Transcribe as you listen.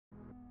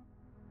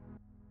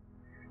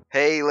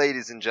Hey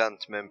ladies and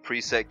gentlemen,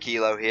 Preset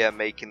Kilo here,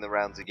 making the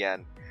rounds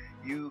again.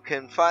 You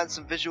can find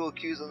some visual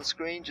cues on the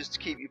screen just to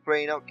keep your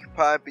brain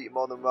occupied, but you're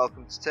more than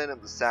welcome to turn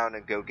up the sound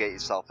and go get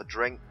yourself a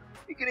drink.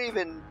 You can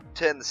even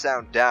turn the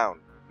sound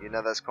down,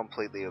 that's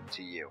completely up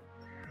to you.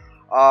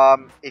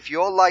 If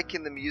you're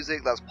liking the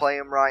music that's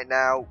playing right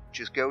now,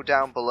 just go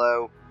down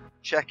below,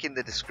 check in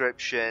the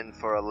description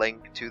for a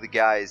link to the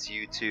guy's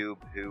YouTube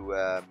who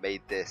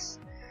made this.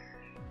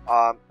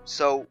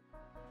 So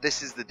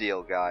this is the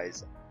deal,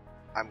 guys.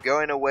 I'm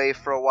going away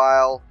for a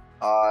while,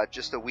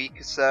 just a week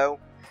or so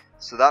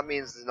that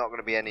means there's not going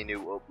to be any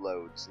new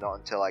uploads, not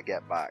until I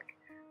get back.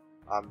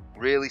 I'm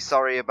really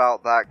sorry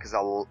about that, because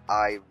I'm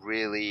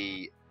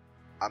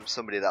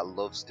somebody that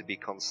loves to be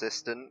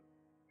consistent,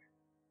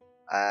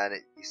 and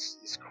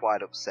it's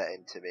quite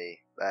upsetting to me.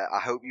 I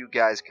hope you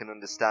guys can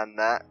understand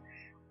that.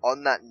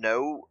 On that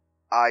note,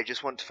 I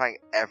just want to thank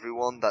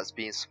everyone that's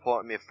been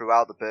supporting me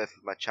throughout the birth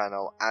of my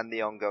channel and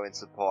the ongoing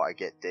support I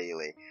get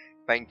daily.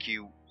 Thank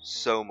you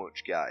so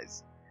much,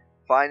 guys.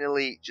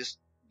 Finally, just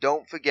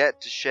don't forget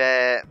to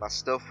share my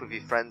stuff with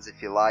your friends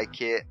if you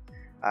like it,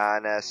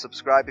 and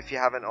subscribe if you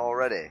haven't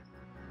already.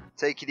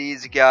 Take it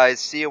easy,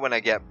 guys. See you when I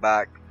get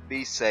back.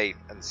 Be safe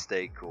and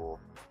stay cool.